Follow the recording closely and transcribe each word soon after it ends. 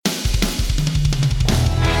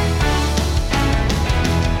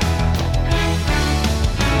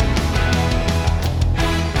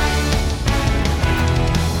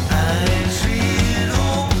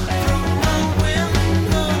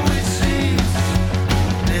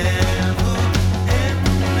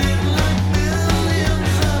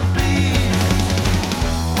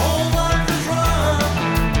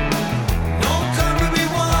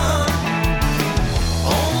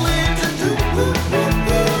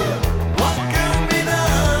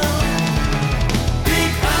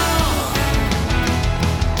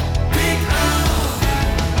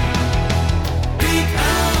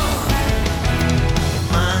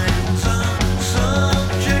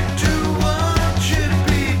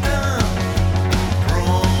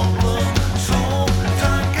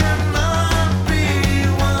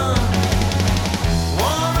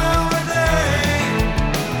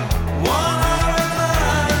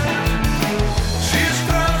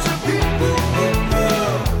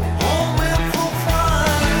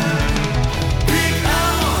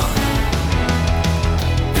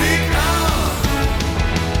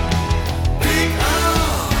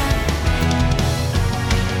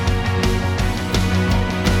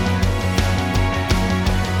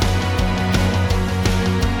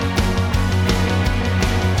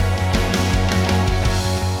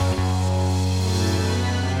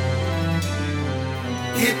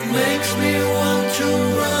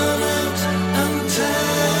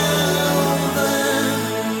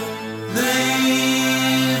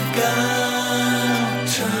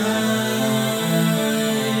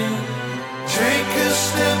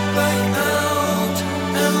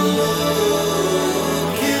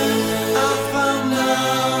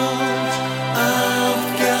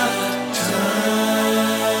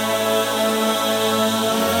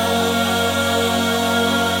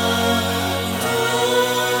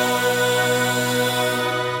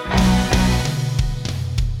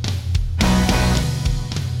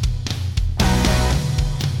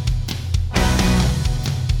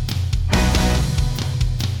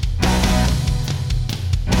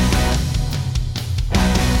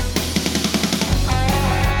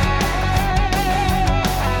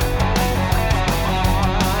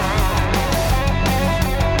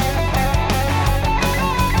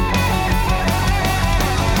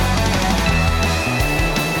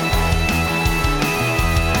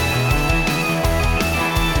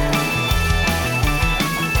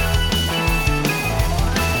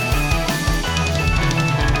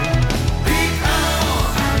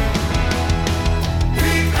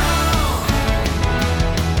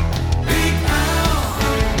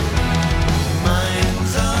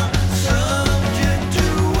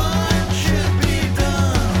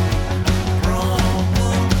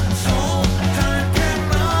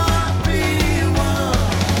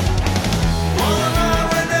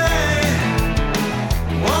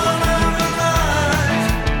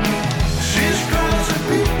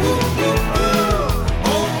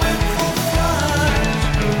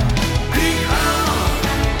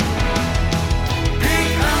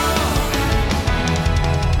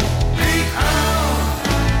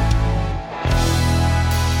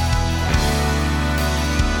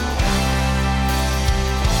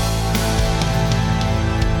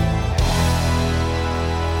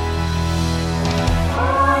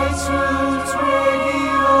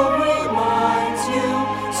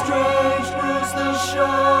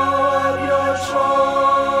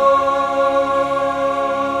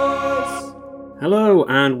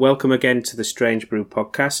welcome again to the Strange Brew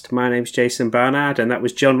podcast. My name's Jason Barnard, and that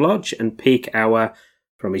was John Lodge and Peak Hour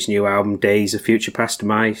from his new album Days of Future Past,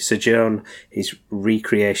 My Sojourn, his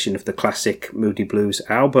recreation of the classic Moody Blues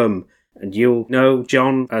album. And you'll know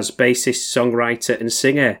John as bassist, songwriter and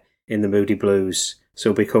singer in the Moody Blues. So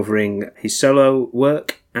we'll be covering his solo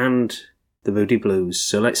work and the Moody Blues.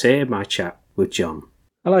 So let's hear my chat with John.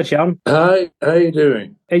 Hello, John. Hi, how you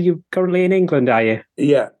doing? Are you currently in England, are you?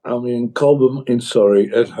 Yeah, I'm in Cobham in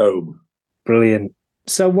Surrey at home. Brilliant.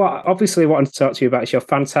 So what obviously wanted to talk to you about is your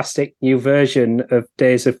fantastic new version of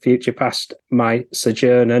Days of Future Past, My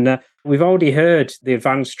Sojourn. And we've already heard the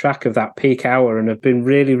advanced track of that Peak Hour and have been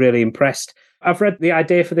really, really impressed. I've read the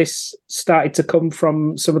idea for this started to come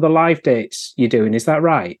from some of the live dates you're doing. Is that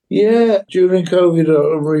right? Yeah, during COVID,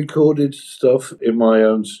 I recorded stuff in my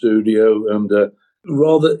own studio and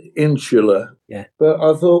rather insular. Yeah. But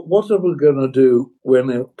I thought, what am I going to do when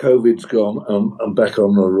COVID's gone and I'm back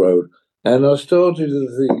on the road? And I started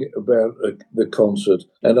to think about the concert,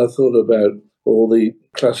 and I thought about all the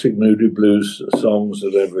classic Moody Blues songs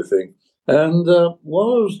and everything. And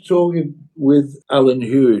while I was talking with Alan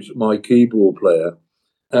Hewitt, my keyboard player,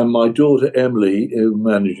 and my daughter Emily, who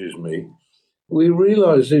manages me, we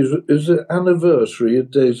realised it was the anniversary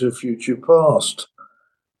of Days of Future Past.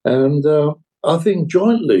 And I think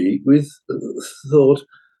jointly we thought,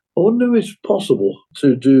 I wonder if it's possible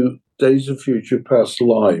to do Days of Future Past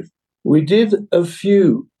live. We did a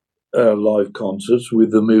few live concerts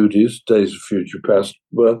with the Moody's, Days of Future Past,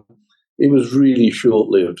 but it was really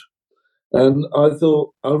short-lived. And I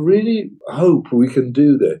thought, I really hope we can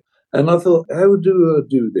do that. And I thought, how do I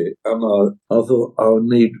do that? And I thought, I'll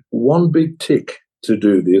need one big tick to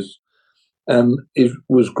do this. And it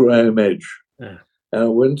was Graham Edge. Yeah. And I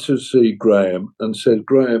went to see Graham and said,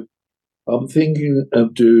 Graham, I'm thinking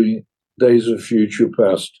of doing Days of Future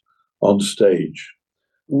Past on stage.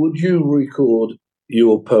 Would you record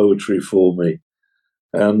your poetry for me?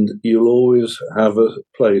 And you'll always have a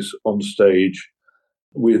place on stage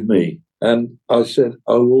with me. And I said,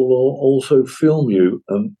 I will also film you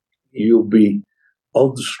and you'll be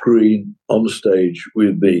on the screen, on stage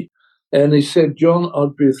with me. And he said, John,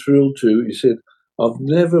 I'd be thrilled to. He said, I've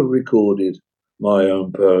never recorded my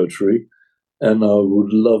own poetry and I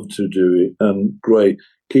would love to do it. And great,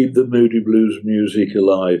 keep the Moody Blues music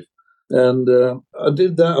alive. And I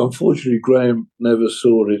did that. Unfortunately, Graham never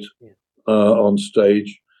saw it on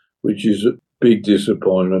stage, which is a big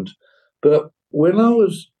disappointment. But when I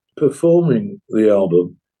was performing the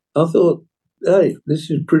album, I thought, hey,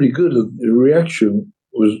 this is pretty good. And the reaction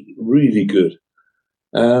was really good.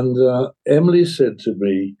 And Emily said to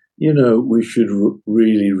me, you know, we should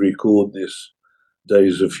really record this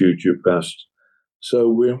Days of Future Past. So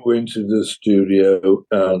we went to the studio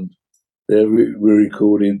and there we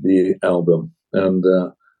recorded the album. And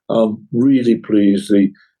I'm really pleased.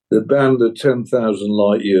 The band, the 10,000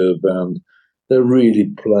 Light Year band, they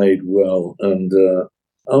really played well. And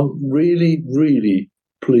I'm really, really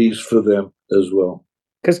pleased for them as well.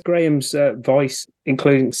 Because Graham's voice,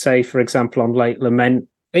 including, say, for example, on Late Lament,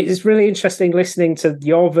 it's really interesting listening to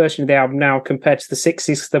your version of the album now compared to the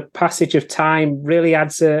 60s. The passage of time really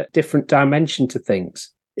adds a different dimension to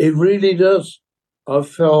things. It really does. I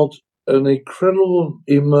felt an incredible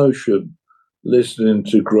emotion listening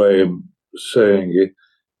to Graham saying it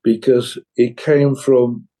because it came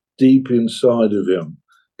from deep inside of him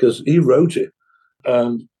because he wrote it.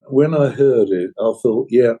 And when I heard it, I thought,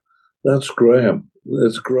 yeah, that's Graham.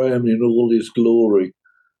 That's Graham in all his glory.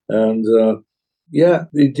 And yeah,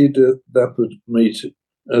 he did that with me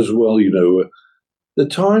as well, you know. The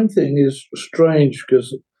time thing is strange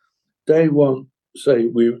because day one, say,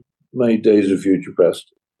 we made Days of Future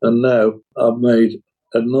Past, and now I've made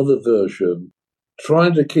another version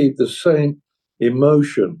trying to keep the same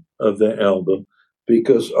emotion of the album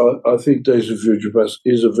because I think Days of Future Past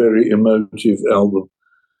is a very emotive album.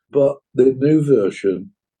 But the new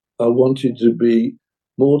version, I wanted to be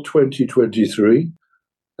more 2023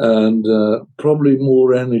 and probably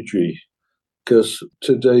more energy because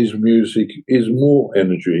today's music is more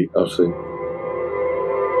energy, I think.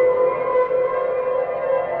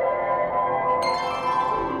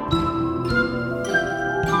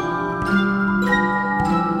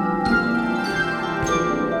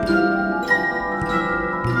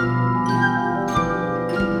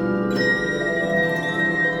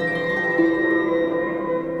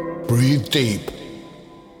 Breathe deep,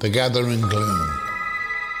 the gathering gloom.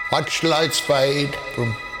 Watch lights fade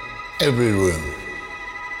from every room.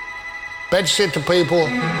 Bedsitter people,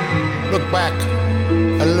 look back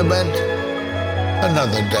and lament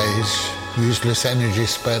another day's useless energy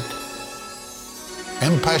spent.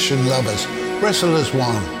 Impassioned lovers, wrestle as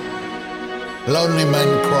one. Lonely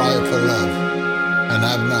men cry for love and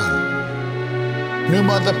have none. New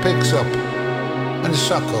mother picks up and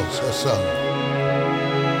suckles her son.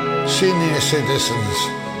 Senior citizens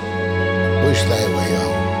wish they were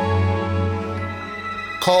young.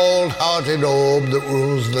 Cold-hearted orb that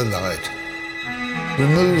rules the night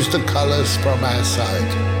removes the colours from our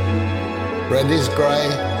sight. Red is grey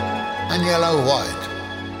and yellow white,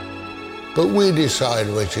 but we decide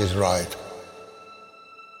which is right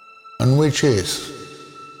and which is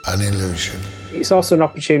an illusion. It's also an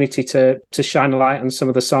opportunity to shine a light on some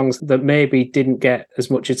of the songs that maybe didn't get as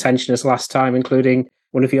much attention as last time, including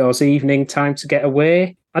one of yours, Evening, Time to Get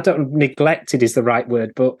Away. I don't know if neglected is the right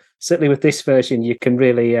word, but certainly with this version, you can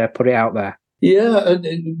really put it out there. Yeah,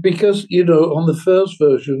 and because, on the first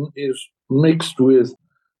version is mixed with,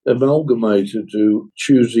 amalgamated to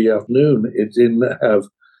Tuesday Afternoon. It didn't have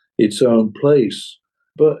its own place,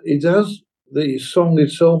 but the song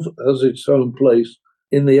itself has its own place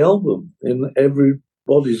in the album, in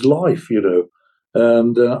everybody's life,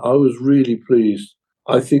 And I was really pleased.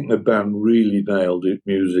 I think the band really nailed it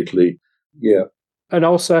musically. Yeah. And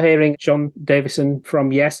also hearing John Davison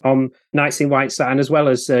from Yes on Nights in White Satin, as well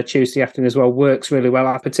as Tuesday Afternoon as well, works really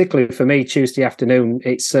well. Particularly for me, Tuesday Afternoon,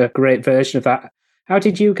 it's a great version of that. How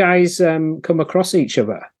did you guys come across each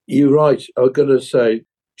other? You're right. I've got to say,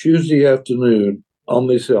 Tuesday Afternoon on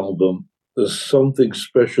this album, there's something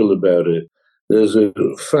special about it. There's a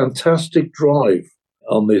fantastic drive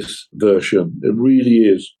on this version. It really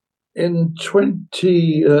is. In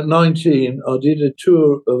 2019, I did a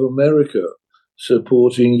tour of America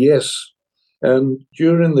supporting Yes. And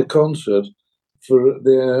during the concert, for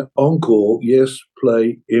their encore, Yes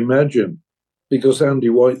play Imagine, because Andy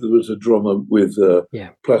White, there was a drummer with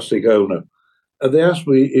Plastic Ono. And they asked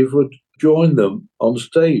me if I would join them on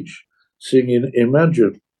stage singing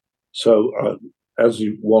Imagine. So as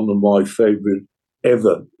one of my favourite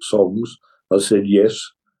ever songs, I said yes.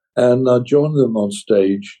 And I joined them on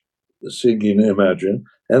stage singing Imagine.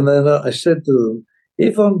 And then I said to them,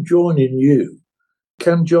 if I'm joining you,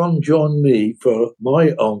 can John join me for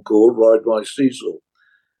my encore, Ride My Seesaw?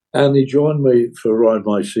 And he joined me for Ride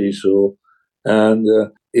My Seesaw, and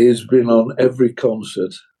he's been on every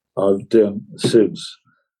concert I've done since.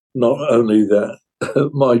 Not only that,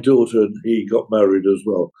 my daughter and he got married as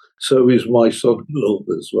well. So is my son-in-law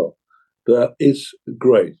as well. But it's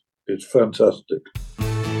great. It's fantastic.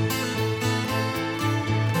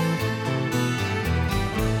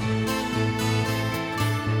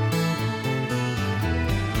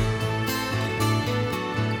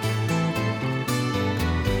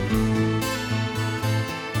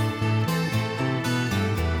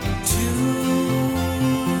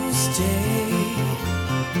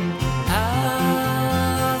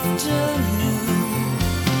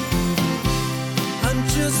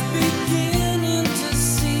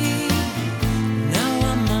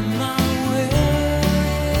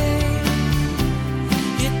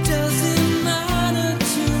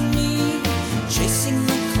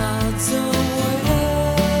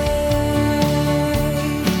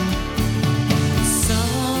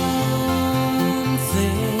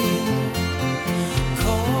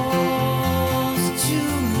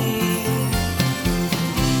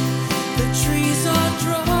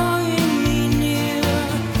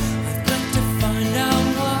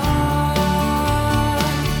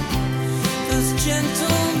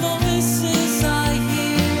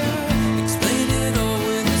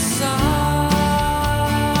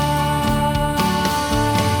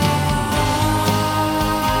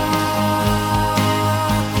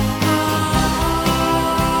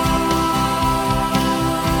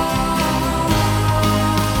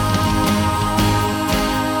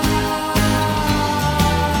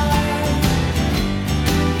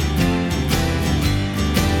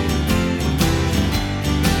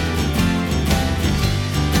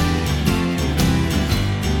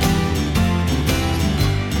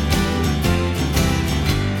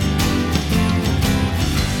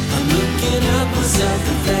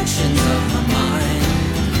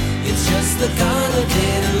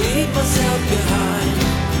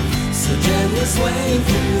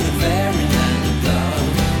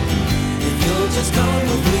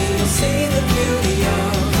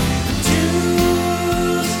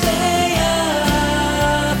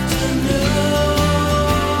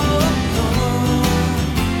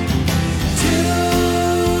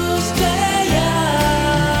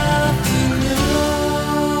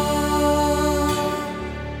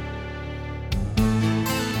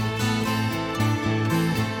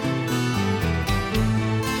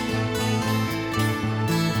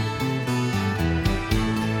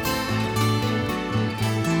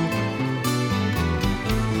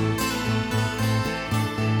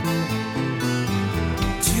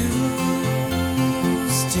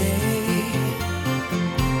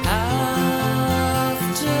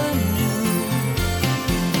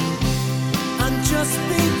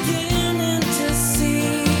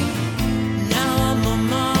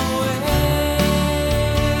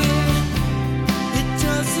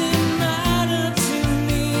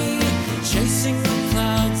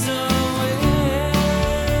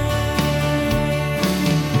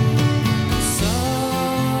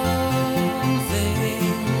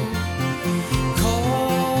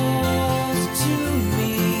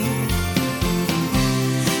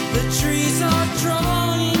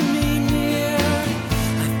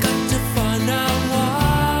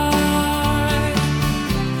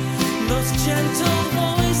 gentle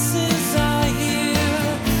voices I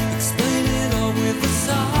hear explain it all with a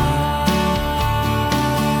sigh.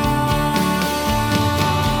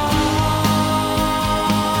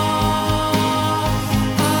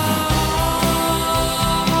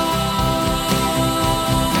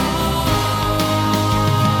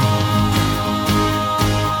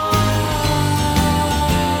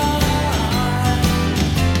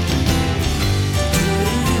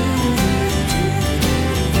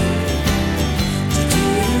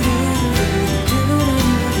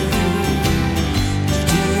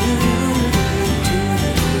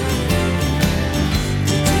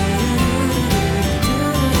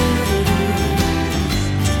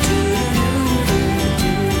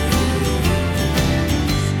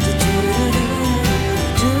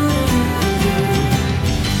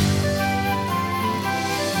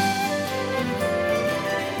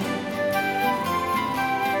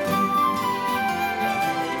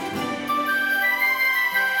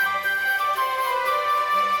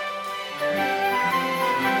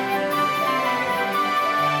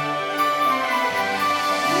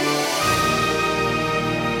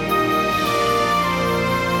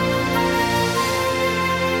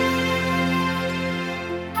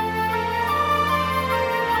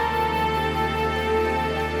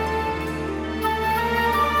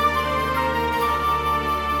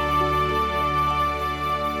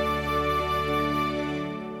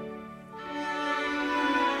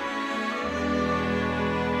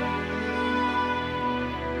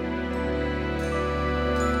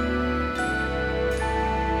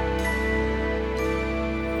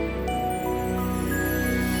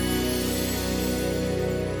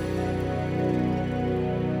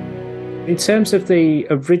 In terms of the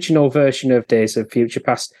original version of Days of Future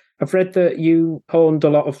Past, I've read that you honed a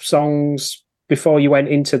lot of songs before you went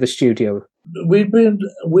into the studio. We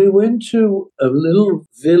went to a little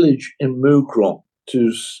village in Mukron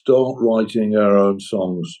to start writing our own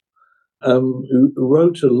songs. We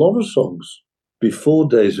wrote a lot of songs before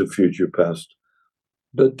Days of Future Past,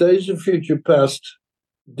 but Days of Future Past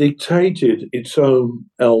dictated its own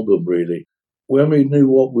album, really. When we knew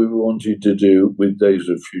what we wanted to do with Days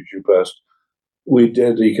of Future Past, we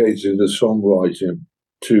dedicated the songwriting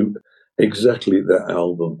to exactly that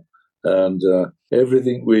album. And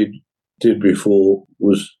everything we did before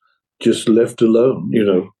was just left alone,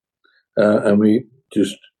 and we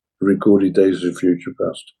just recorded Days of Future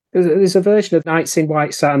Past. There's a version of Nights in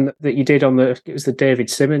White Satin that you did it was the David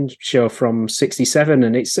Simmons show from '67,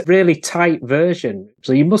 and it's a really tight version.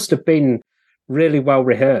 So you must have been really well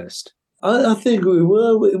rehearsed. I think we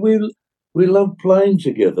were. We loved playing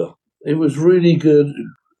together. It was really good.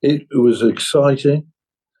 It was exciting.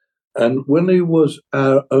 And when it was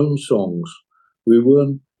our own songs, we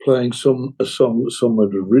weren't playing a song that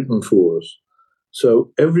someone had written for us.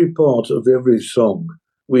 So every part of every song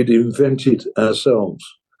we'd invented ourselves.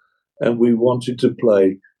 And we wanted to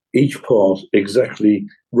play each part exactly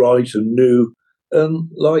right and new,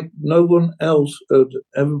 and like no one else had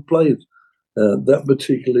ever played that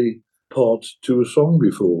particularly part to a song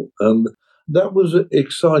before. And that was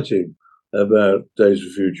exciting about Days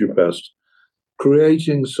of Future Past,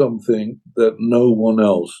 creating something that no one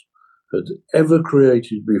else had ever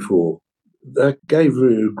created before. That gave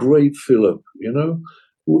me a great fill-up,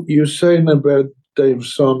 You're saying about Dave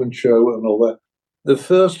Simon show and all that. The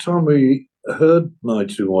first time we heard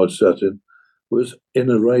Nights in White Satin was in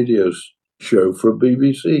a radio show for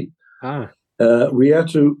BBC. We had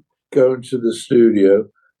to go into the studio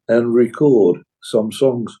and record some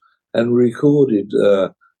songs, and recorded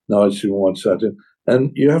Nights in White Satin.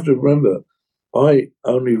 And you have to remember, I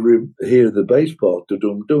only hear the bass part, dum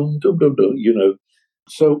dum dum dum dum,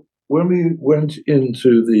 So when we went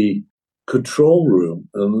into the control room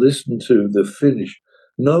and listened to the finish,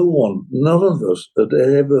 none of us had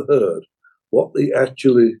ever heard what the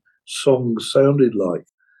actually song sounded like.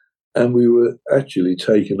 And we were actually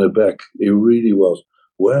taken aback. It really was.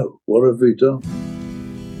 Well, what have we done?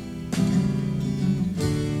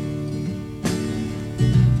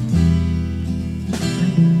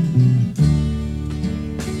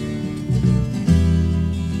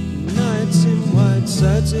 Nights in white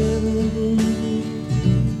satin,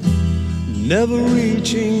 never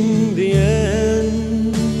reaching the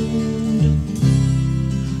end.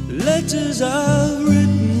 Letters I've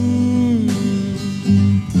written,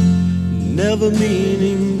 never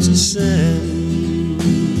meaning to send.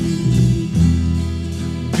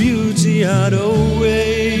 Beauty I'd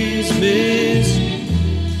always missed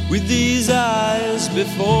with these eyes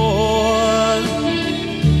before.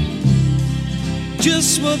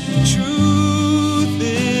 Just what the truth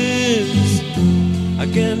is, I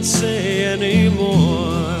can't say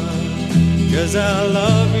anymore. 'cause I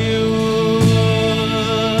love you.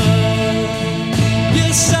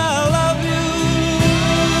 Yes, I love you.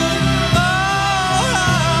 Oh,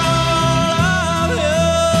 I love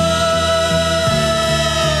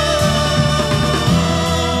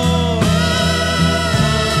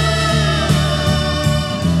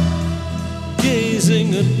you. Gazing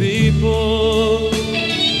at people,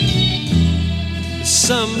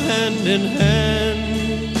 some hand in hand,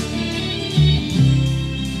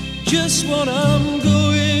 just what I'm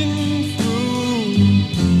going through,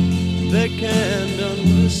 they can't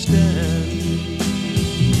understand.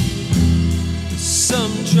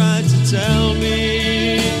 Some try to tell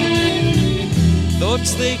me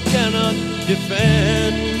thoughts they cannot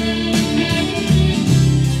defend.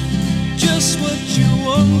 Just what you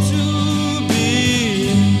want to be,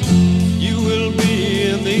 you will be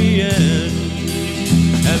in the end.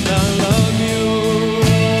 And I love you.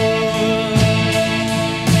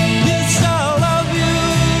 Yes, I love you.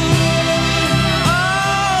 Oh,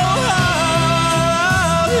 I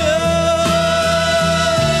love you.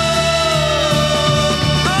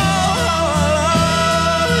 Oh,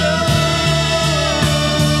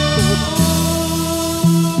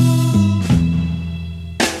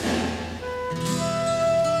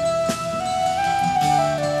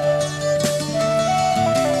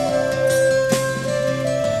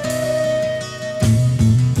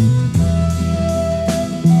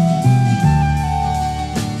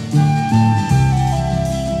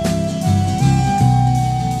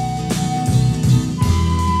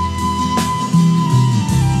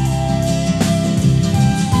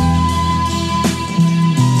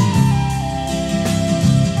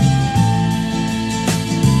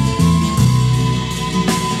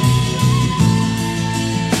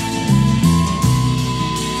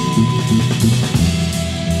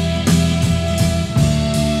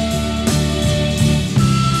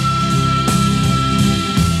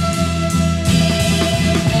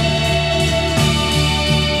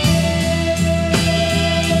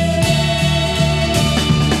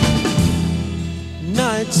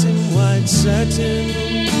 Nights in white satin,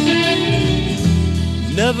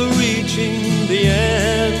 never reaching the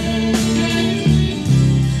end.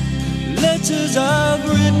 Letters I've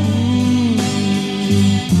written,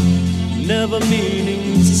 never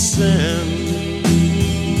meaning to send.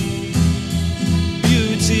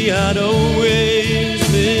 Beauty I'd always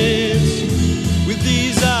missed with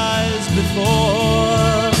these eyes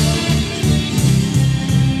before.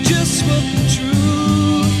 Just what the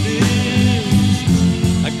truth is,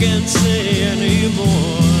 I can't say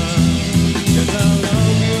anymore. 'Cause I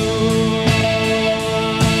love you.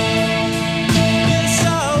 Yes, I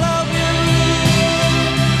love you.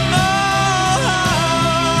 Oh, I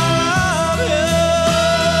love you.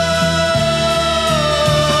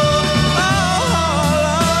 Oh, I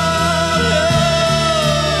love you.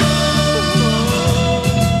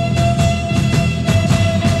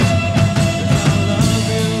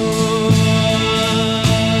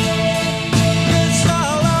 Yes, I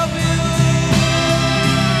love you.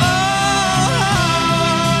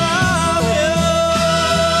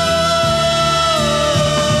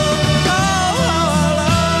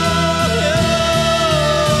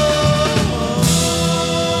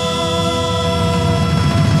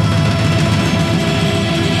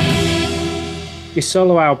 Your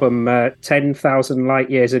solo album, 10,000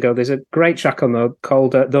 Light Years Ago, there's a great track on there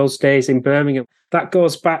called Those Days in Birmingham. That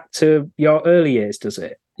goes back to your early years, does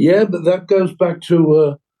it? Yeah, but that goes back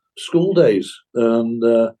to school days. And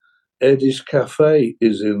Eddie's Cafe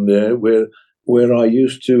is in there where I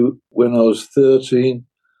used to, when I was 13,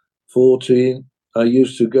 14, I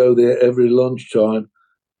used to go there every lunchtime,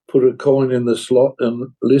 put a coin in the slot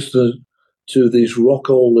and listen to this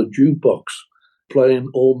rock-ola jukebox playing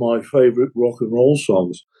all my favourite rock and roll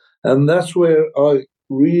songs. And that's where I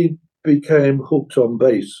really became hooked on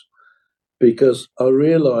bass, because I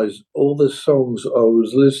realised all the songs I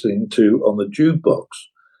was listening to on the jukebox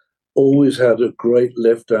always had a great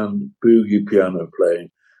left-hand boogie piano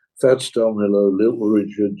playing. Fats Domino, Little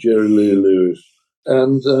Richard, Jerry Lee Lewis.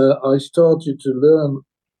 And I started to learn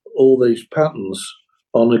all these patterns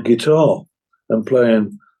on a guitar and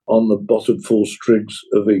playing on the bottom four strings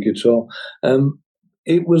of a guitar. And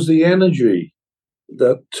it was the energy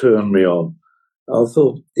that turned me on. I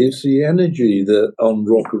thought, it's the energy that on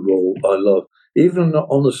rock and roll I love. Even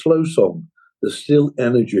on a slow song, there's still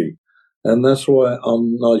energy. And that's why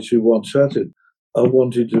on Nights You Once Satin, I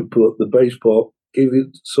wanted to put the bass part, give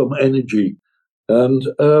it some energy. And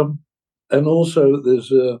also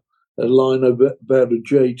there's a line about a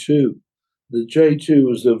J2. The J2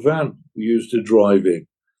 was the van we used to drive in,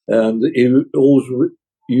 and it always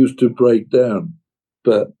used to break down.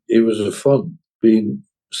 But it was a fun being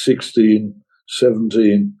 16,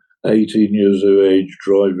 17, 18 years of age,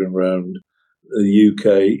 driving around the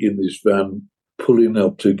UK in this van, pulling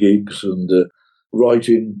up to gigs and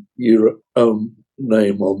writing your own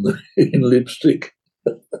name on in lipstick,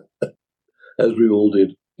 as we all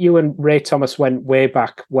did. You and Ray Thomas went way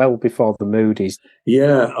back, well before the Moody's.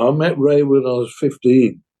 Yeah, I met Ray when I was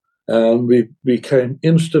 15, and we became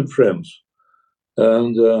instant friends.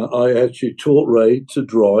 And I actually taught Ray to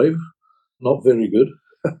drive. Not very good,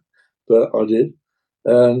 but I did.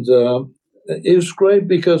 And it was great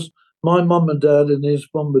because my mum and dad and his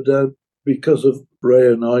mum and dad, because of Ray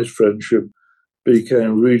and I's friendship,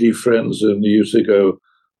 became really friends and used to go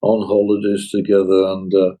on holidays together,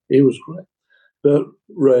 and it was great. But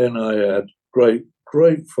Ray and I had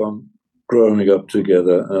great fun growing up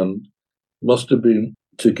together, and must have been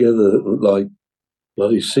together like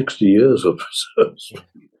bloody 60 years or so.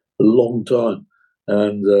 A long time.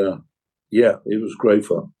 And yeah, it was great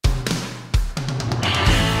fun.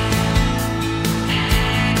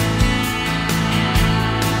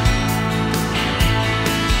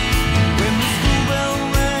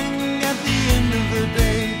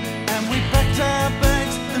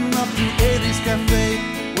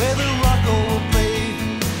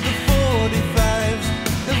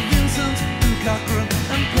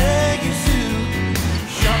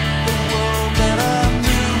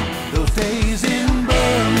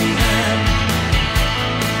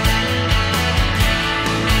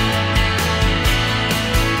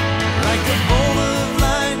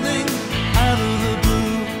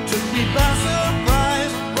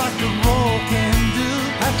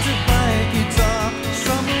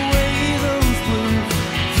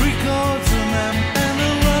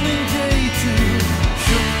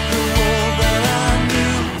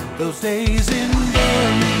 Days in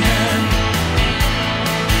Birmingham.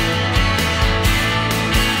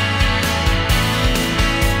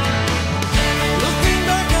 Looking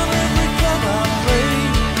back on every club I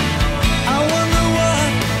played, I wonder what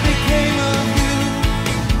became of you.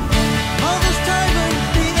 Mother's time and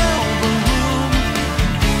the album room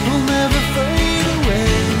will never fade away.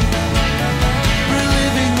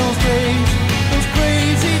 Reliving those days, those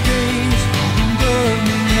crazy days in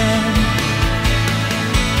Birmingham.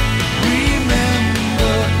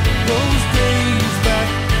 Those days back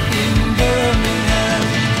in Birmingham.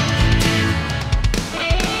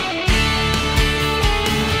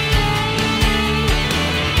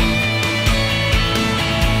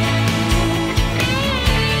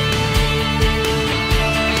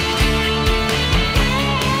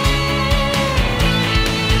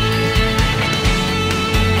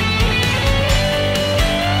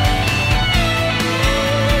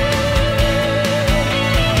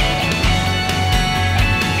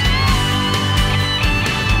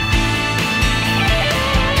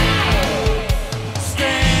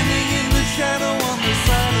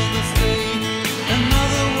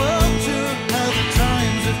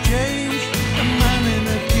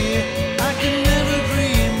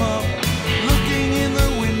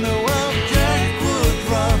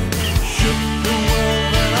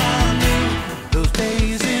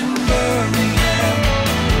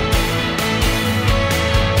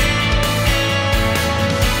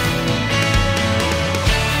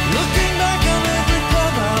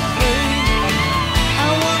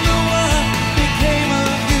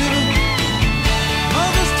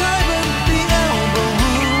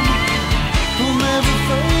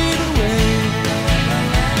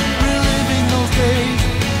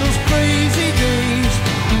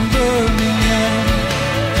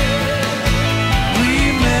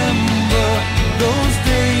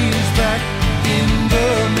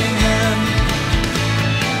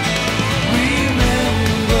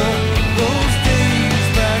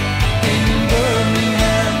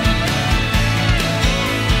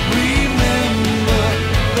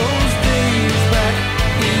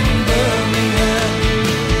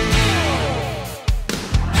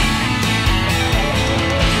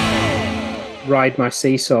 Ride My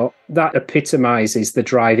Seesaw, that epitomises the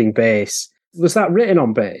driving bass. Was that written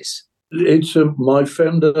on bass? It's my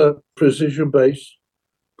Fender precision bass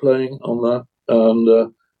playing on that.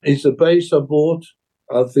 And it's a bass I bought,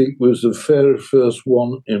 I think was the very first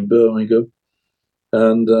one in Birmingham.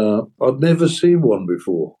 And I'd never seen one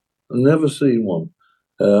before. Never seen one.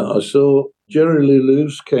 I saw Jerry Lee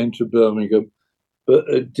Lewis came to Birmingham, but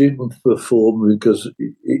it didn't perform because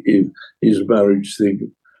his marriage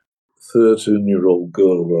thing, 13-year-old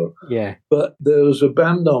girl. Yeah. But there was a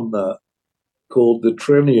band on that called the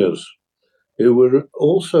Treniers, who were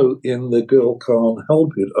also in The Girl Can't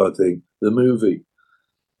Help It, I think, the movie.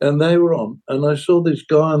 and they were on, and I saw this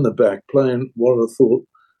guy in the back playing what I thought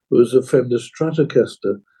was a Fender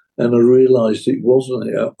Stratocaster, and I realised it wasn't.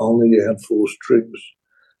 It only had 4 strings,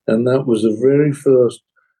 and that was the very first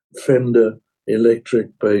Fender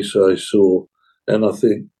electric bass I saw, and I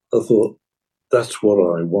thought that's what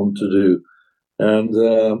I want to do, and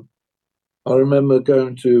I remember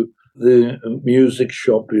going to the music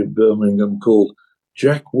shop in Birmingham called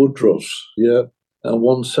Jack Woodruff's, yeah. And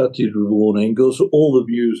one Saturday morning, because all the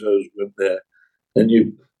musos went there, and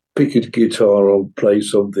you pick a guitar or play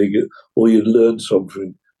something, or you learn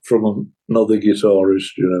something from another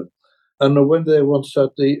guitarist, you know. And I went there one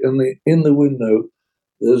Saturday, and in the window,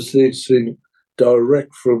 there's this thing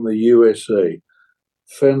direct from the USA,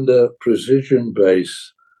 Fender Precision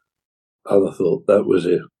Bass. And I thought, that was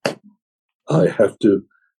it. I have to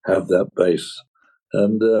have that bass.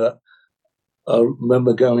 And I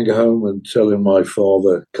remember going home and telling my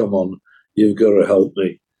father, come on, you've got to help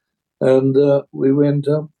me. And we went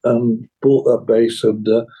up and bought that bass, and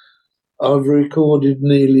I've recorded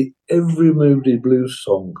nearly every Moody Blues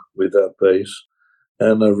song with that bass,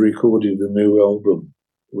 and I've recorded the new album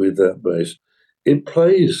with that bass. It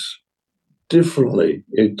plays differently.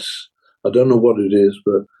 I don't know what it is,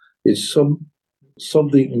 but it's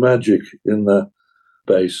something magic in that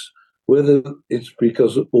bass. Whether it's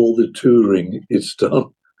because of all the touring it's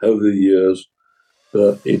done over the years,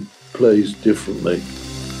 but it plays differently.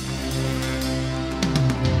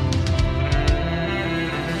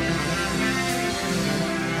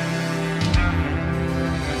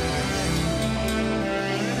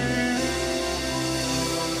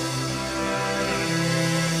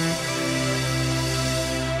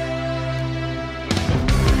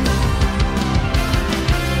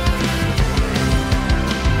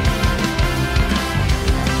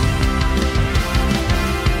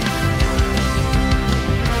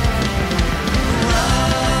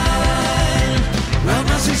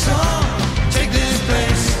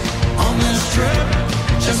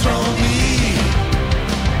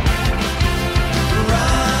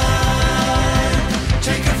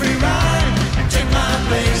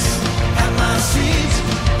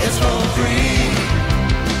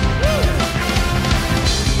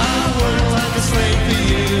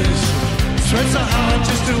 Sweats are hard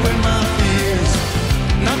just to win my fears,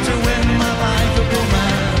 not to win my likeable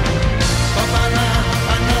man. But by now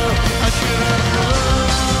I know I should have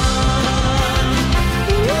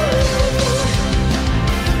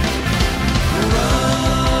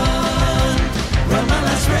run my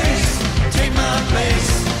last race, take my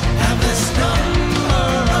place, have this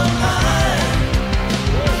number of mine.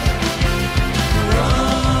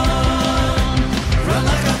 Run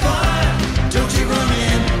like a fire, don't you run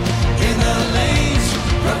in the lanes,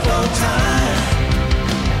 rough road time.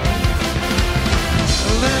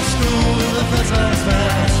 Let's go the first last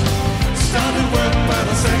fast. Started work by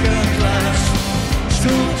the second class.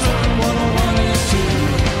 Still talking 101 is 2.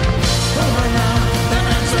 But right now, the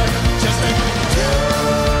answer just ain't 3.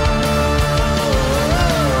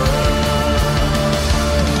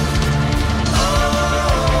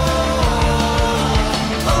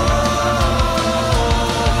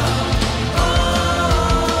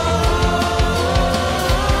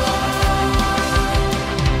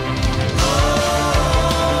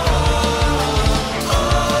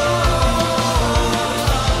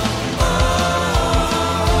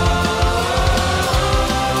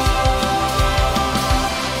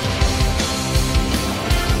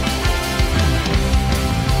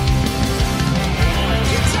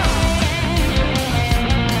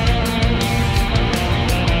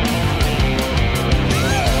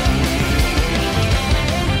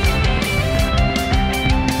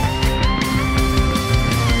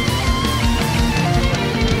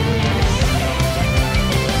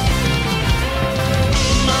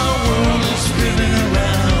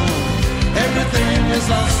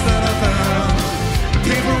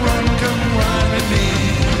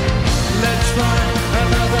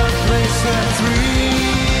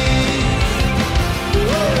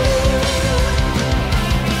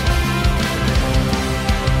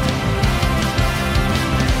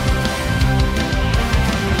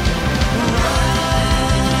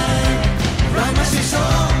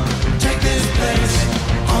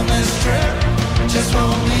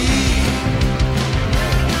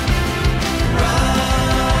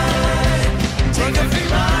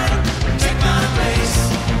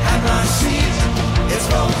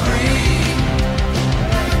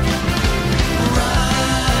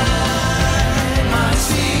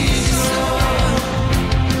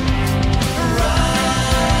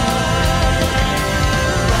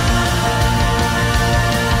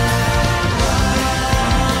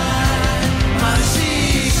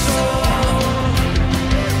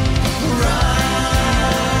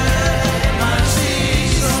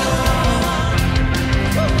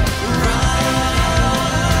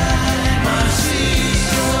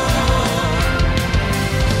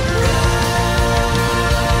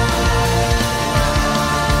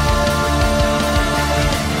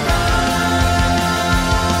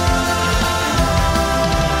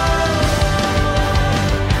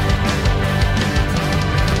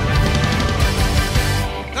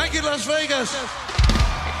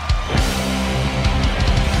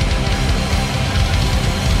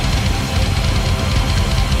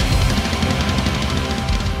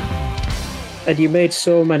 And you made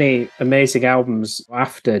so many amazing albums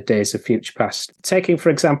after Days of Future Past. Taking, for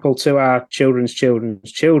example, to our children's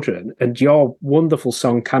children, and your wonderful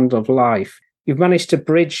song, Candle of Life, you've managed to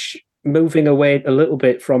bridge moving away a little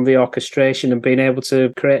bit from the orchestration and being able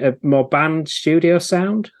to create a more band studio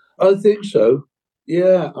sound? I think so.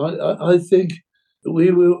 Yeah, I think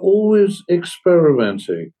we were always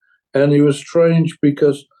experimenting. And it was strange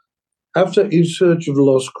because after In Search of the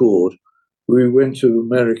Lost Chord, we went to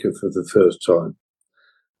America for the first time.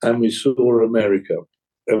 And we saw America.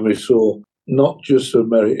 And we saw not just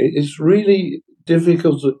America. It's really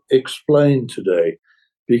difficult to explain today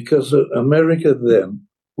because America then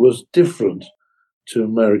was different to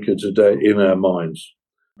America today in our minds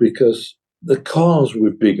because the cars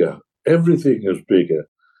were bigger. Everything was bigger.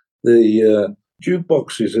 The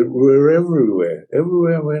jukeboxes were everywhere.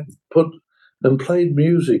 Everywhere went put and played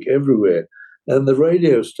music everywhere. And the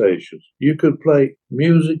radio stations, you could play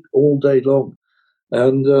music all day long.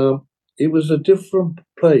 And it was a different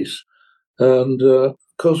place. And of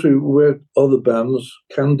course, we were other bands.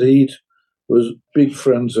 Candide was big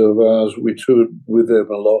friends of ours. We toured with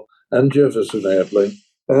them a lot, and Jefferson Airplane.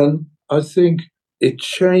 And I think it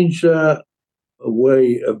changed our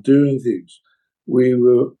way of doing things. We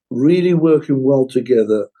were really working well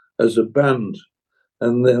together as a band.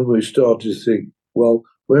 And then we started to think, well,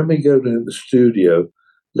 when we go to the studio,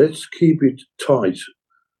 let's keep it tight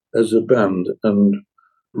as a band and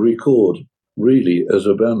record really as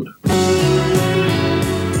a band.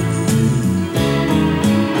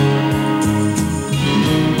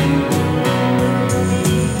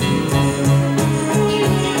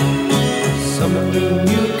 Something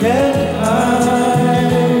you can't hide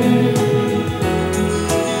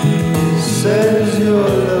says you're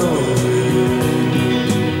lonely,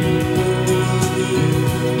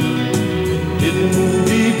 hidden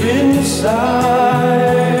deep inside.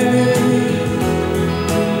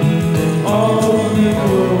 All the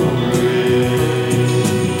glory,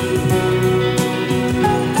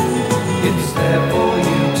 it's there for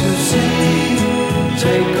you to see.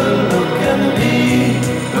 Take a look and be,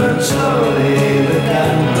 burn slowly the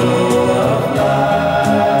candle of light.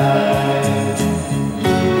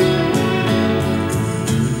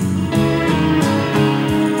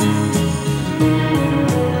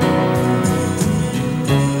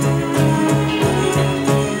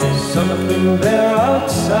 Something there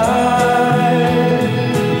outside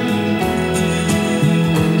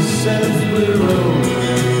says we're rolling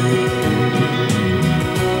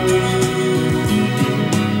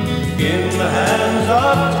in the hands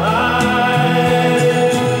of time,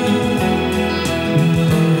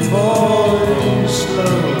 falling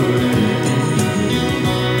slowly.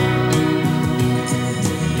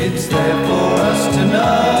 It's there for us to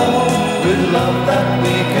know, with love that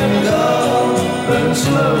we can go, burn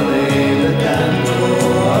slowly the candle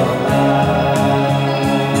of light.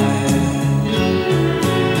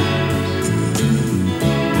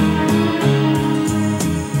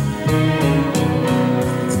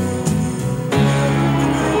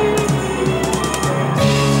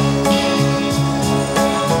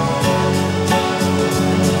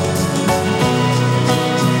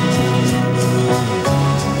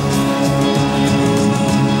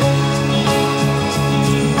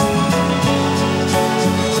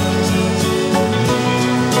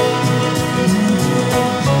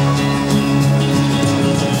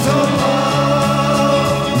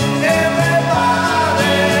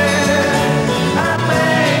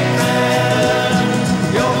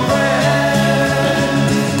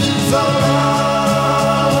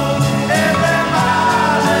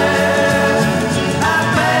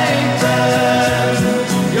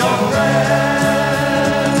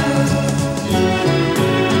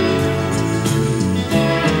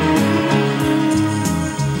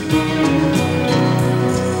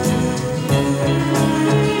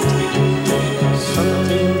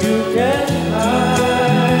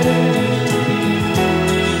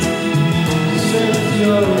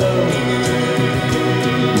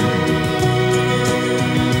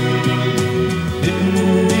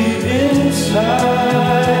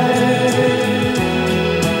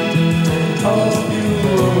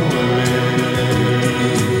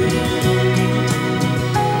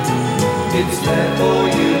 It's there for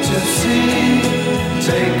you to see.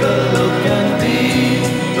 Take a look and be,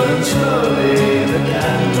 burn slowly the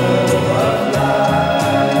candle of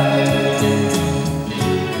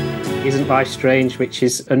light. Isn't Life Strange, which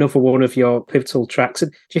is another one of your pivotal tracks.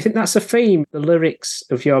 And do you think that's a theme? The lyrics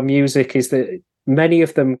of your music is that many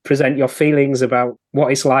of them present your feelings about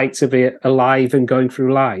what it's like to be alive and going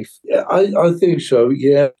through life. Yeah, I think so,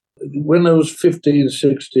 yeah. When I was 15,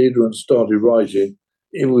 16, when I started writing,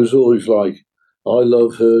 it was always like, I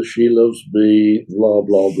love her, she loves me, blah,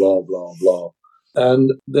 blah, blah, blah, blah.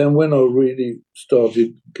 And then when I really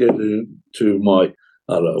started getting to my,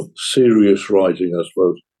 I don't know, serious writing, I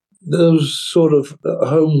suppose, there was sort of a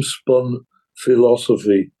homespun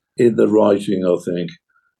philosophy in the writing, I think.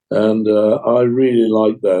 And I really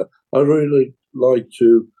like that. I really like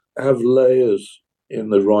to have layers in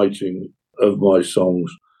the writing of my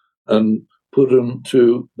songs and put them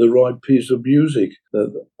to the right piece of music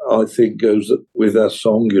that I think goes with that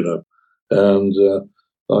song, And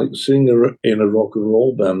like singing in a rock and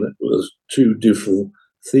roll band, it was two different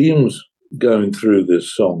themes going through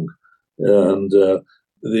this song. And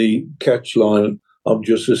the catch line, I'm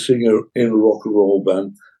just a singer in a rock and roll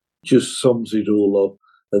band, just sums it all up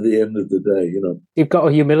at the end of the day, You've got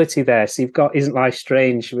a humility there. So you've got Isn't Life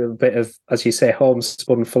Strange with a bit of, as you say,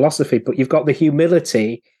 homespun philosophy, but you've got the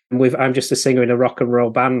humility with I'm just a singer in a rock and roll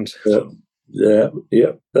band. Yeah.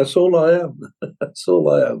 That's all I am. That's all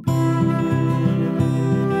I am.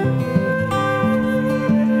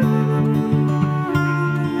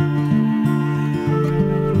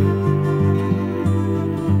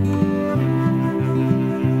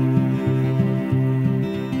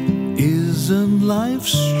 Isn't life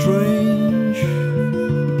strange?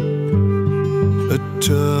 A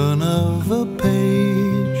turn of a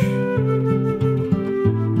page,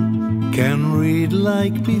 can read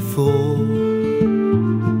like before.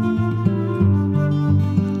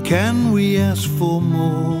 Can we ask for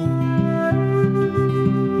more?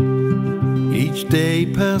 Each day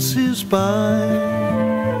passes by.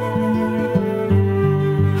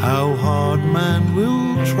 How hard man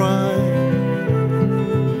will try.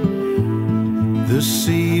 The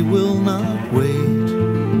sea will not wait.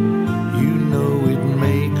 You know it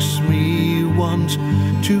makes me want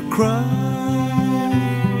to cry.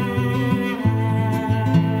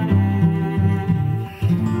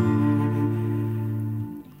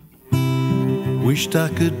 Wished I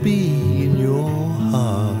could be in your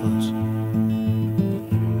heart,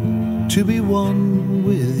 to be one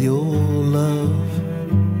with your love.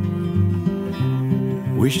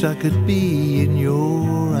 Wished I could be in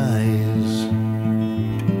your eyes.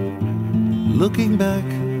 Looking back,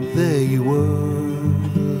 there you were.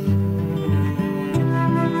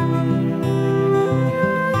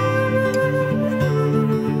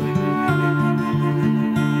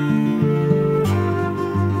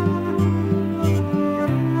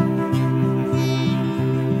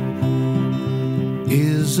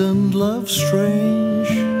 Isn't love strange?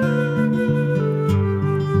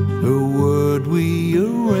 A word we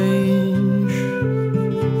arrange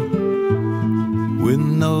with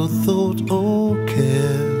no thought or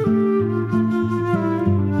care,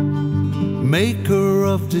 maker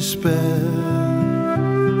of despair,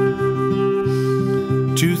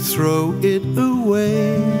 to throw it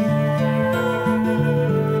away,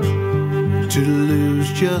 to lose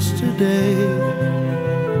just a day.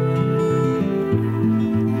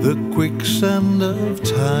 The quicksand of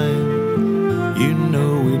time, you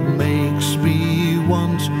know it makes me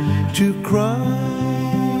want to cry.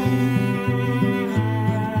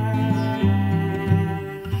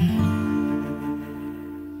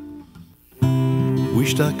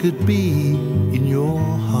 Wished I could be in your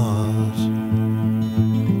heart,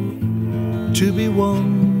 to be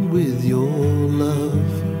one with your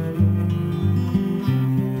love.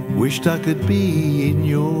 Wished I could be in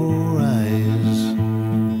your eyes.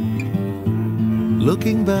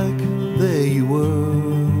 Looking back, there you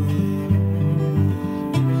were.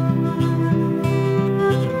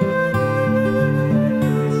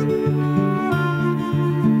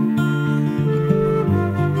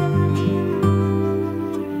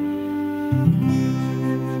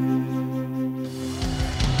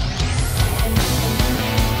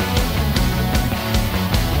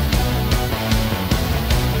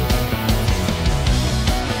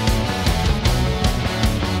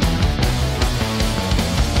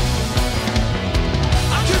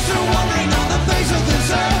 I'm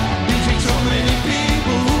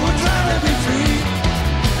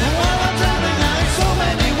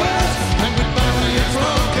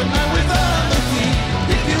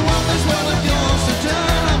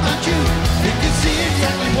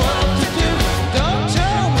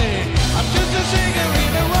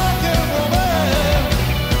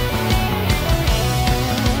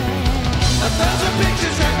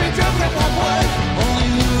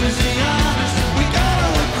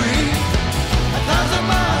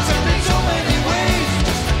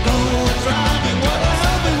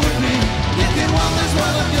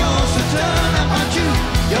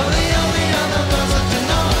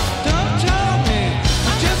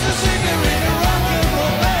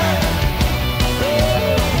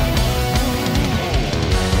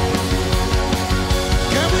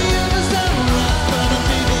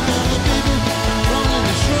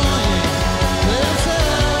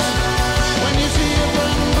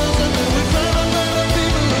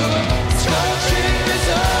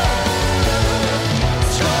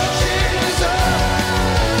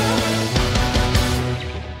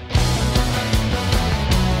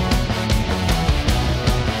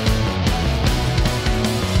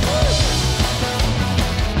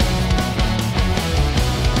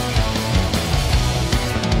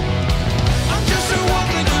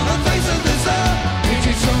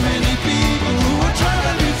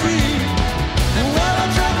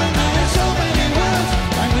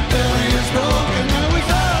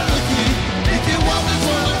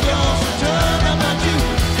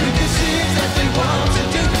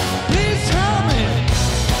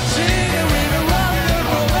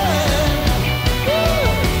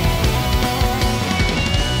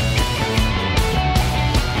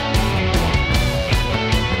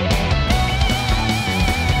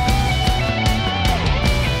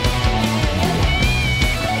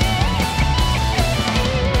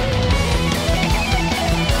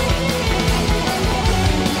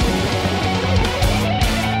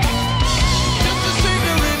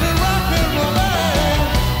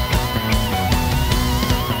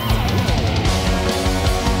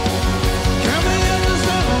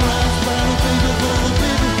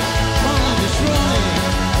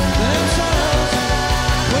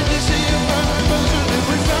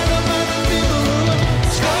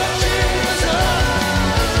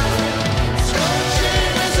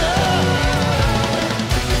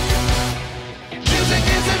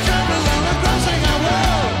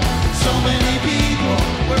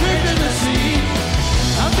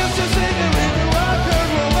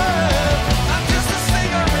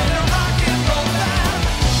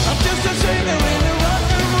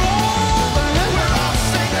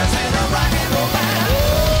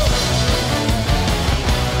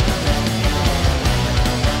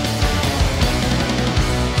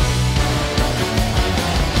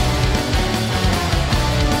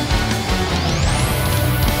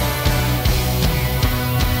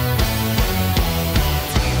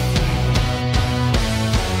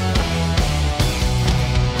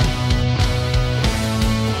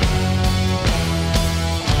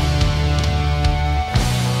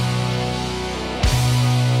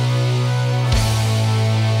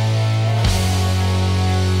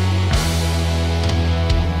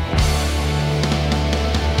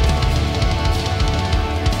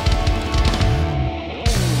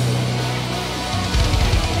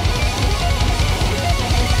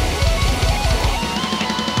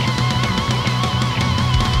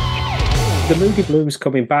the Moody Blues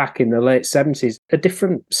coming back in the late 70s, a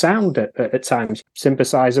different sound at times,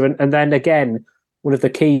 synthesizer, and then again, one of the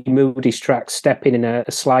key Moody's tracks, Stepping in a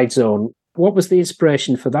Slide Zone. What was the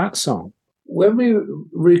inspiration for that song? When we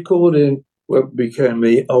recorded what became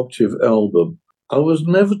the Octave album, I was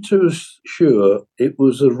never too sure it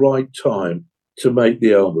was the right time to make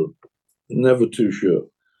the album. Never too sure.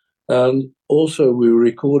 And also, we were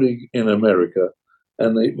recording in America,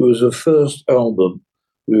 and it was the first album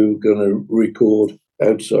we were going to record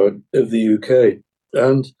outside of the UK.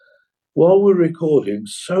 And while we were recording,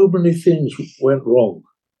 so many things went wrong.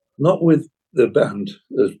 Not with the band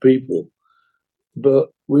as people,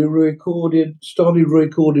 but we started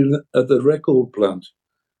recording at the record plant,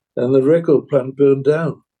 and the record plant burned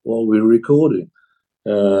down while we were recording.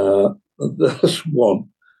 That's one.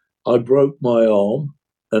 I broke my arm,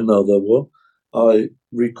 another one. I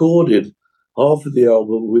recorded half of the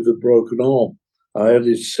album with a broken arm. I had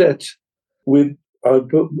it set I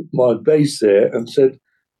put my bass there and said,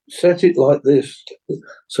 set it like this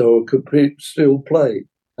so I could still play.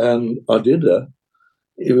 And I did that.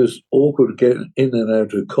 It was awkward getting in and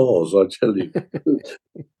out of cars, I tell you.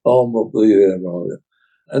 Arm up the air, right?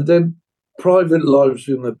 And then private lives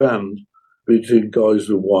in the band between guys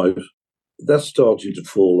and wives, that started to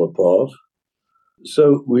fall apart.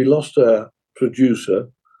 So we lost our producer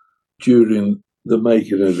during the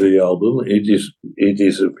making of the album. He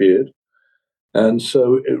disappeared. And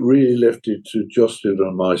so it really left it to Justin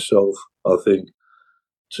and myself, I think,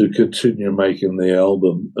 to continue making the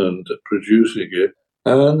album and producing it.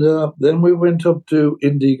 And then we went up to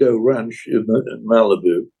Indigo Ranch in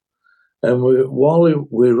Malibu. And while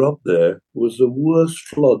we were up there, was the worst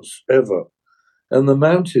floods ever. And the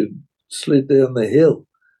mountain slid down the hill.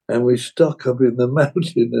 And we stuck up in the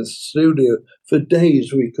mountain in the studio for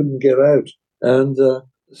days. We couldn't get out. And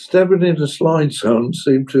Stepping in a Slide Zone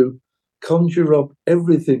seemed to conjure up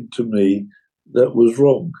everything to me that was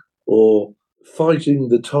wrong, or Fighting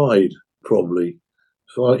the Tide, probably.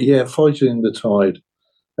 Fighting the Tide.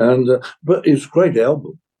 And but it's a great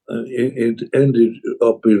album. It ended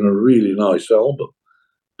up being a really nice album,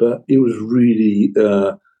 but it was really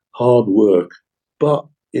hard work. But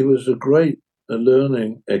it was a great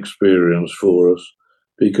learning experience for us,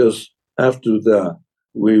 because after that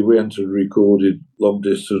we went and recorded Long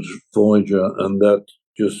Distance Voyager, and that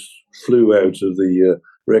just flew out of the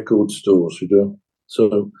record stores,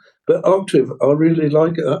 So, but Octave, I really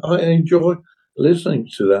like it. I enjoy listening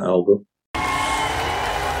to that album.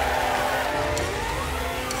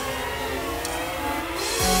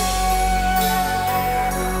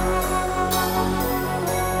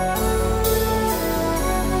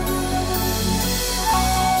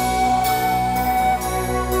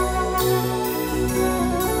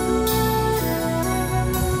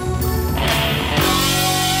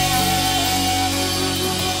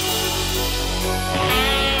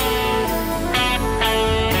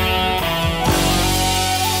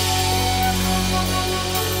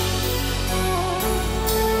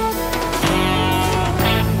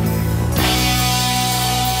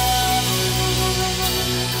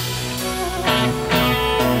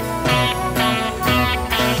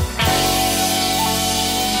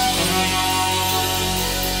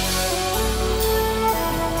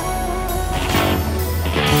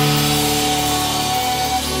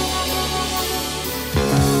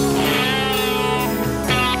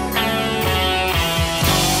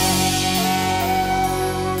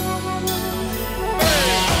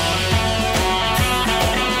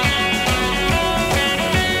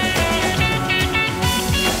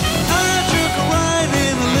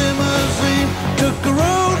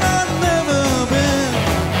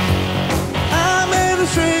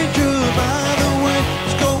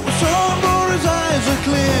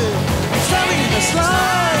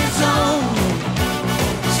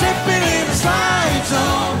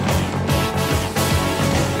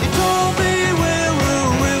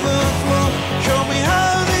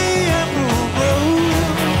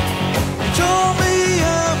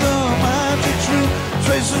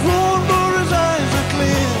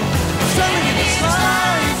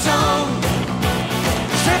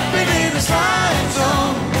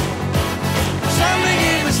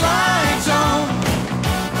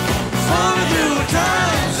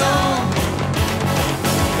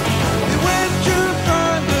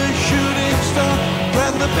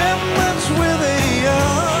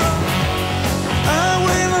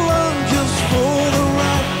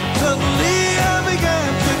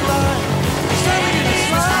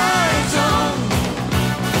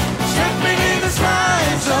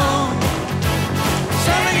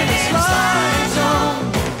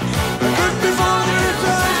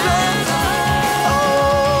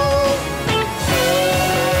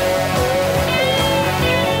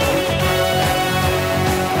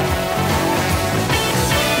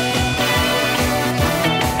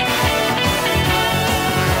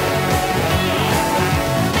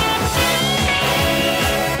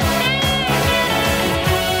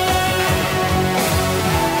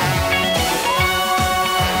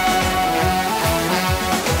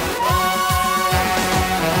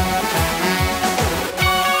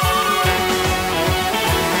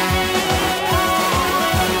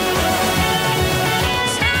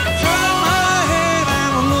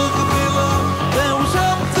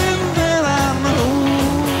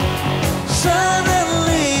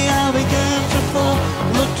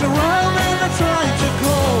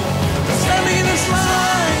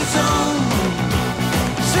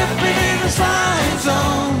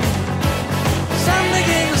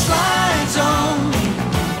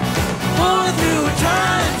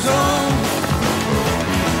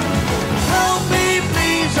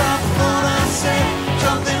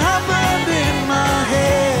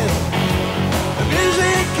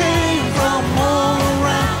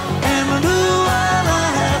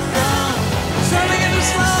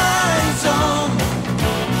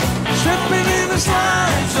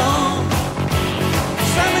 slide zone,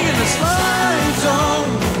 standing in the slide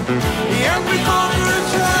zone. And we thought we were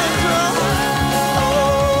trying to.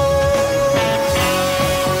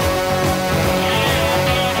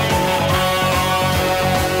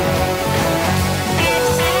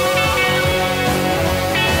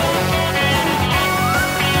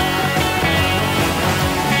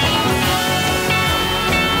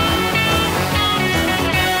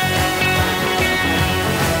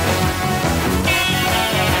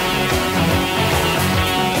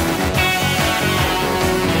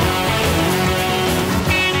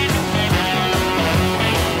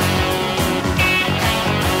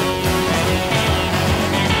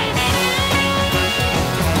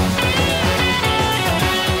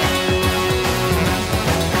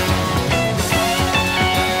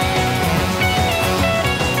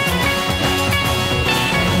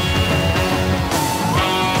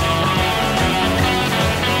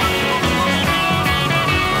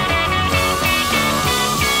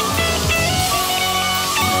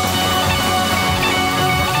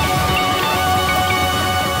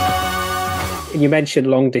 You mentioned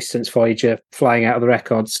Long Distance Voyager flying out of the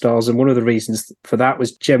record stores, and one of the reasons for that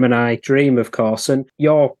was Gemini Dream, of course, and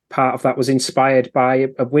your part of that was inspired by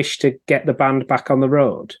a wish to get the band back on the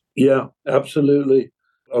road. Yeah, absolutely.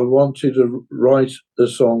 I wanted to write a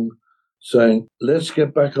song saying, let's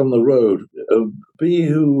get back on the road, be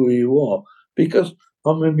who you are, because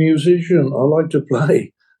I'm a musician. I like to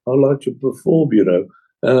play. I like to perform,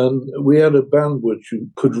 and we had a band which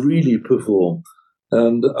could really perform.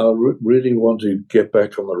 And I really want to get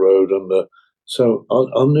back on the road. And so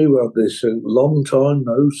I knew about this long time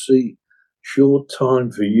no see, short time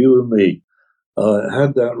for you and me. I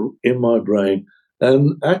had that in my brain.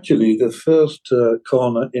 And actually, the first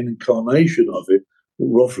incarnation of it,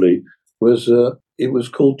 roughly, was it was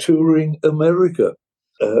called Touring America,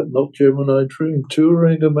 not Gemini Dream,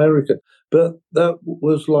 Touring America. But that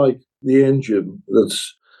was like the engine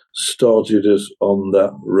that's started us on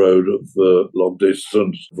that road of long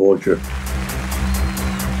distance Voyager.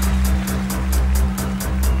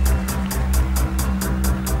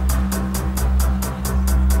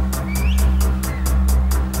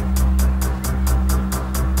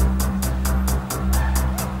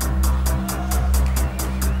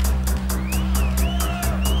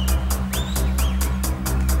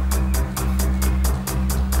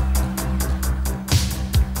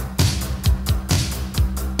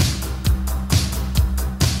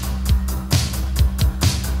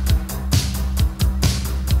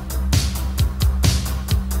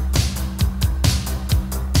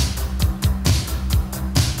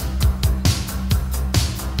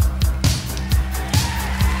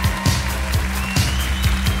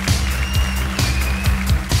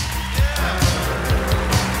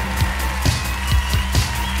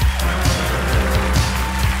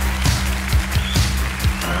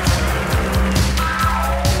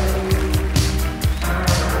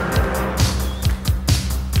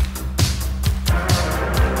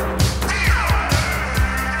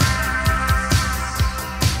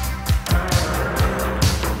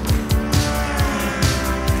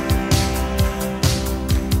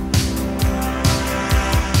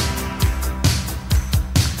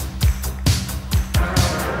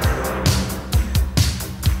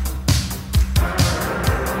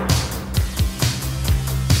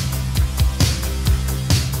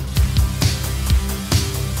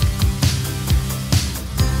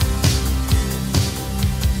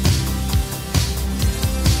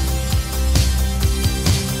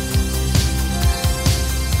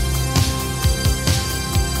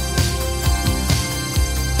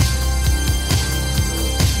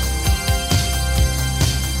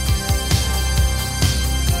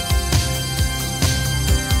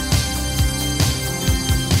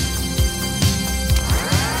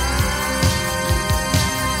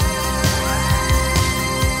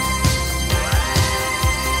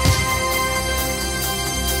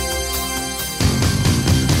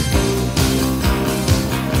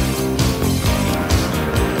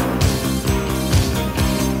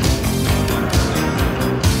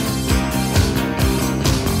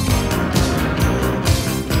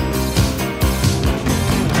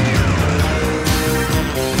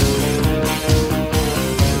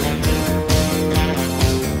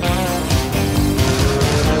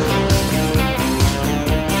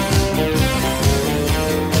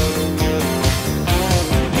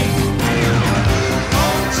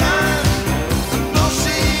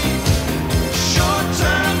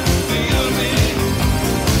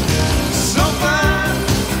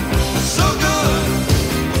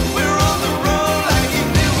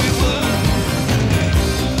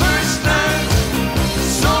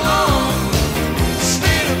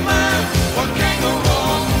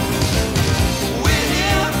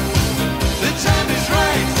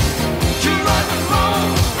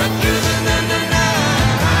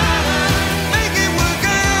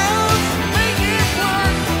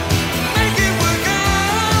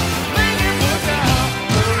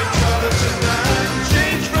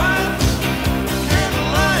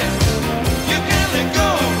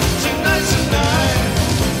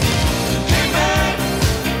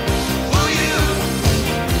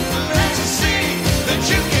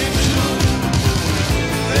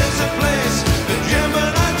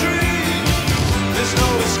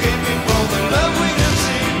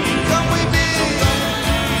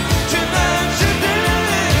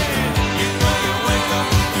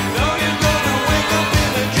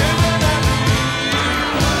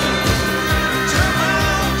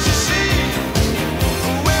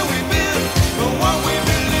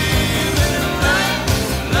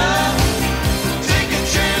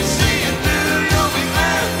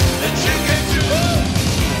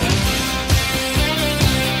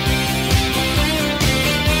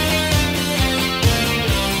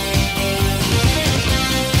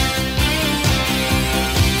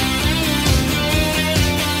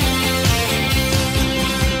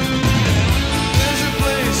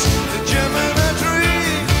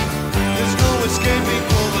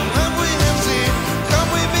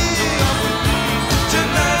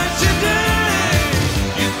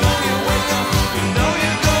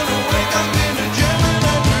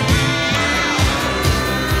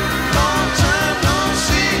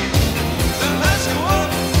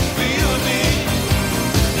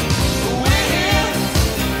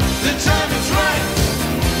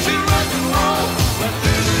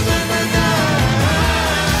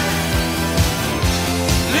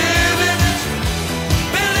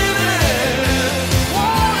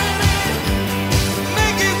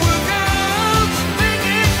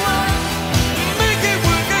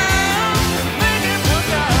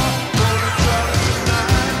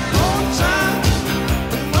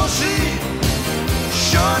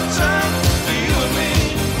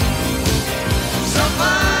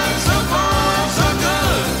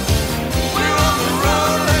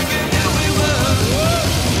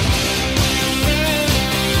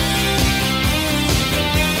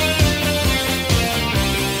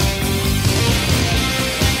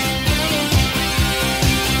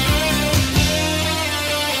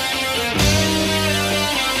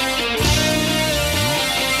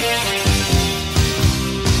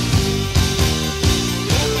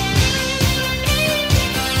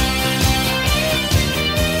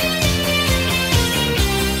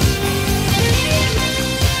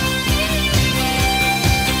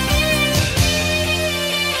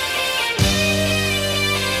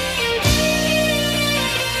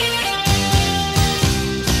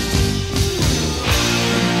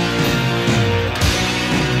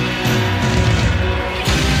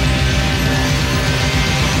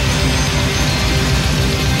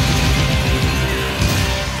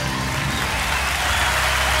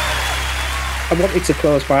 wanted to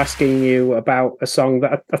close by asking you about a song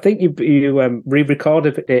that I think you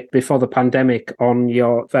re-recorded it before the pandemic on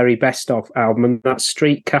your very best of album, and that's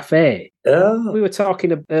Street Cafe. Yeah. We were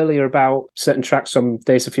talking earlier about certain tracks from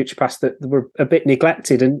Days of Future Past that were a bit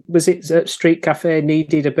neglected, and was it that Street Cafe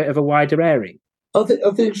needed a bit of a wider airing? I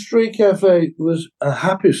think Street Cafe was a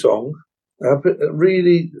happy song, a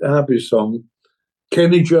really happy song.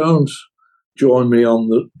 Kenny Jones joined me on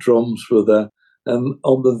the drums for that, and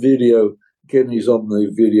on the video, Kenny's on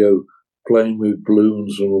the video playing with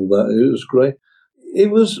balloons and all that. It was great.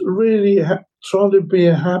 It was really trying to be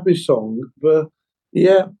a happy song, but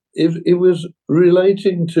yeah, it was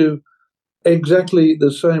relating to exactly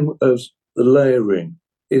the same as the layering.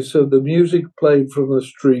 It's so the music played from the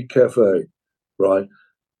Street Cafe, right?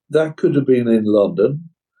 That could have been in London.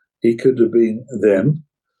 He could have been them,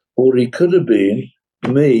 or he could have been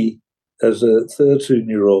me as a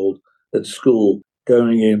 13-year-old at school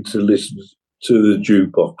going in to listen to the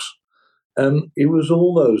jukebox. And it was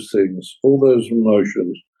all those things, all those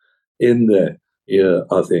emotions in there, yeah,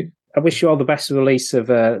 I think. I wish you all the best with the release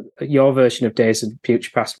of your version of Days of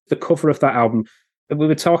Future Past. The cover of that album, we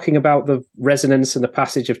were talking about the resonance and the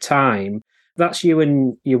passage of time. That's you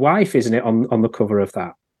and your wife, isn't it, on the cover of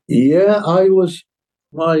that? Yeah,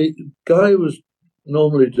 my guy was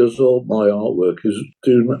normally does all my artwork, is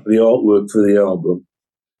doing the artwork for the album.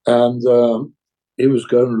 And it was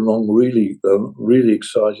going along really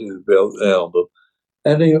excited about the album.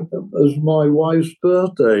 And it was my wife's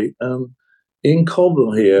birthday. And in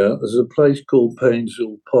Cobham here, there's a place called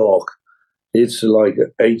Painshill Park. It's like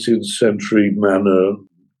an 18th century manor,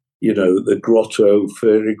 the grotto,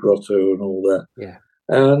 fairy grotto and all that. Yeah.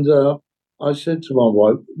 And I said to my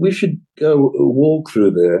wife, we should go walk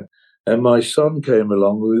through there. And my son came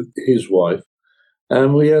along with his wife.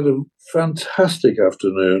 And we had a fantastic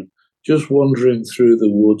afternoon just wandering through the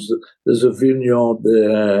woods. There's a vineyard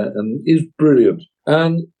there, and it's brilliant.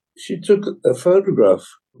 And she took a photograph,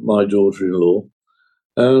 my daughter-in-law,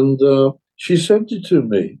 and she sent it to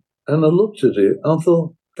me. And I looked at it, and I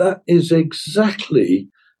thought, that is exactly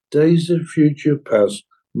Days of Future Past,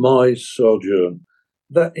 my sojourn.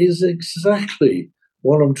 That is exactly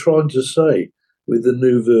what I'm trying to say with the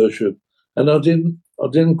new version. And I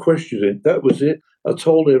didn't question it. That was it. I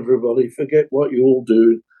told everybody, forget what you're all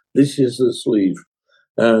doing. This is the sleeve.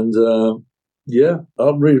 And yeah,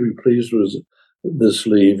 I'm really pleased with the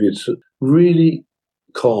sleeve. It's really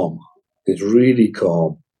calm. It's really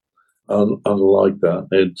calm. And I like that.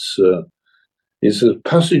 It's a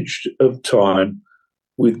passage of time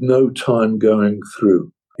with no time going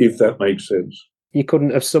through, if that makes sense. You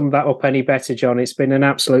couldn't have summed that up any better, John. It's been an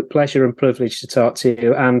absolute pleasure and privilege to talk to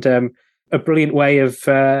you, and a brilliant way of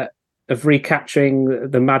recapturing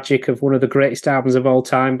the magic of one of the greatest albums of all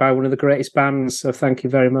time by one of the greatest bands. So thank you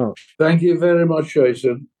very much. Thank you very much,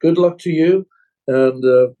 Jason. Good luck to you, and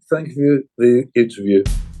thank you for the interview.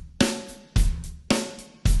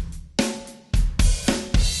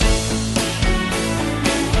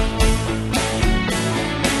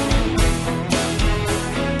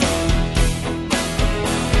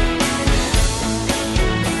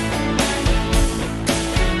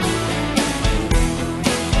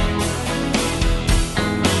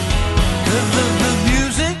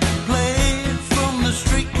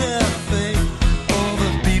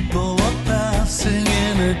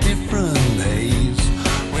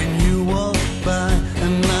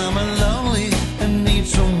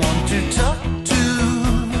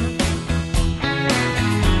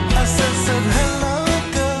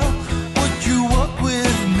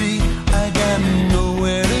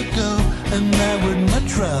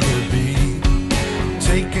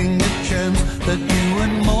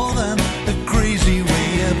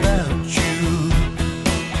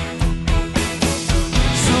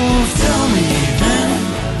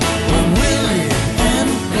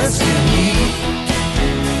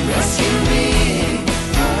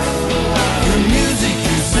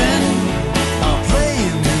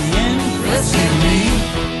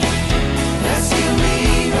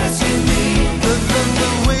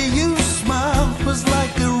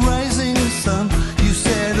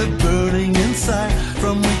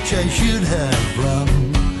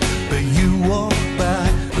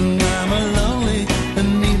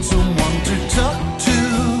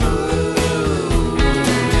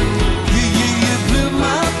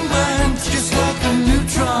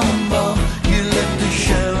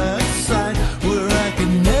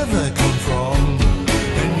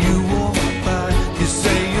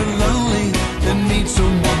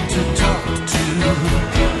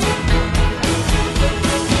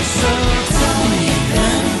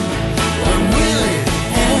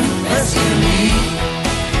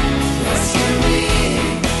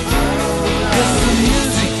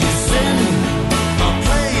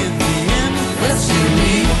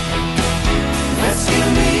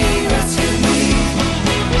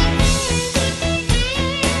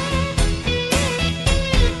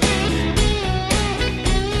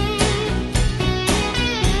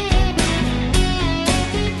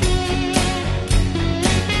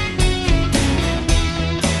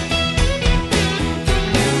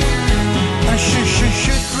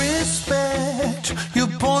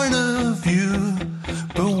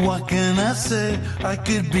 say I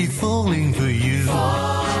could be falling for you.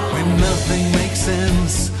 When nothing makes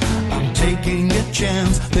sense, I'm taking a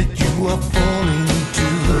chance that you are falling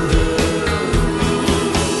too.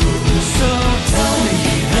 So tell me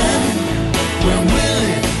then, when will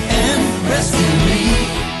it end? Rescue me,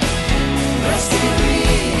 rescue me.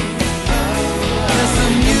 'Cause the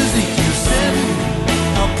music you said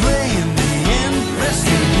I'll play in the end.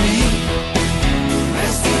 Rescue me,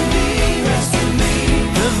 rescue me, rescue me.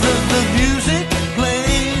 The music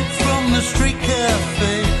played from the street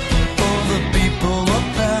cafe. All the people are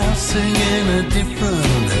passing in a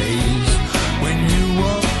different haze. When you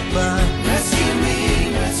walk by, rescue me,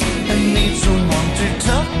 rescue me. I need someone to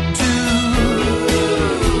talk to.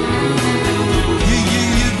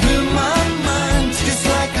 You blew my mind just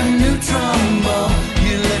like a neutron bomb.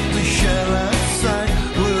 You left the shell outside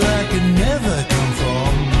where I could never come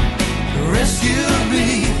from. Rescue me,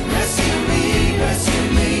 rescue me, rescue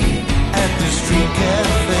me at the street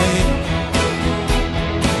cafe.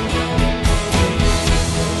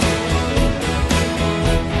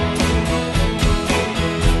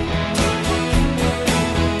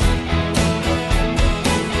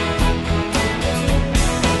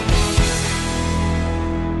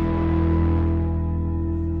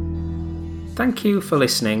 Thank you for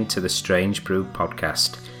listening to the Strange Brew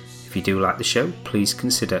podcast. If you do like the show, please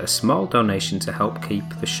consider a small donation to help keep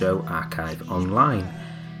the show archive online.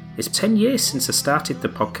 It's 10 years since I started the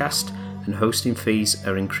podcast, and hosting fees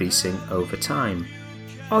are increasing over time.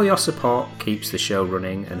 All your support keeps the show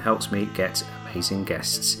running and helps me get amazing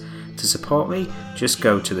guests. To support me, just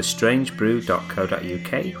go to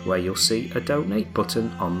thestrangebrew.co.uk where you'll see a donate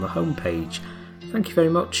button on the homepage. Thank you very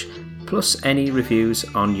much. Plus, any reviews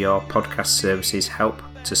on your podcast services help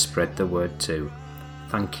to spread the word too.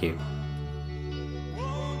 Thank you.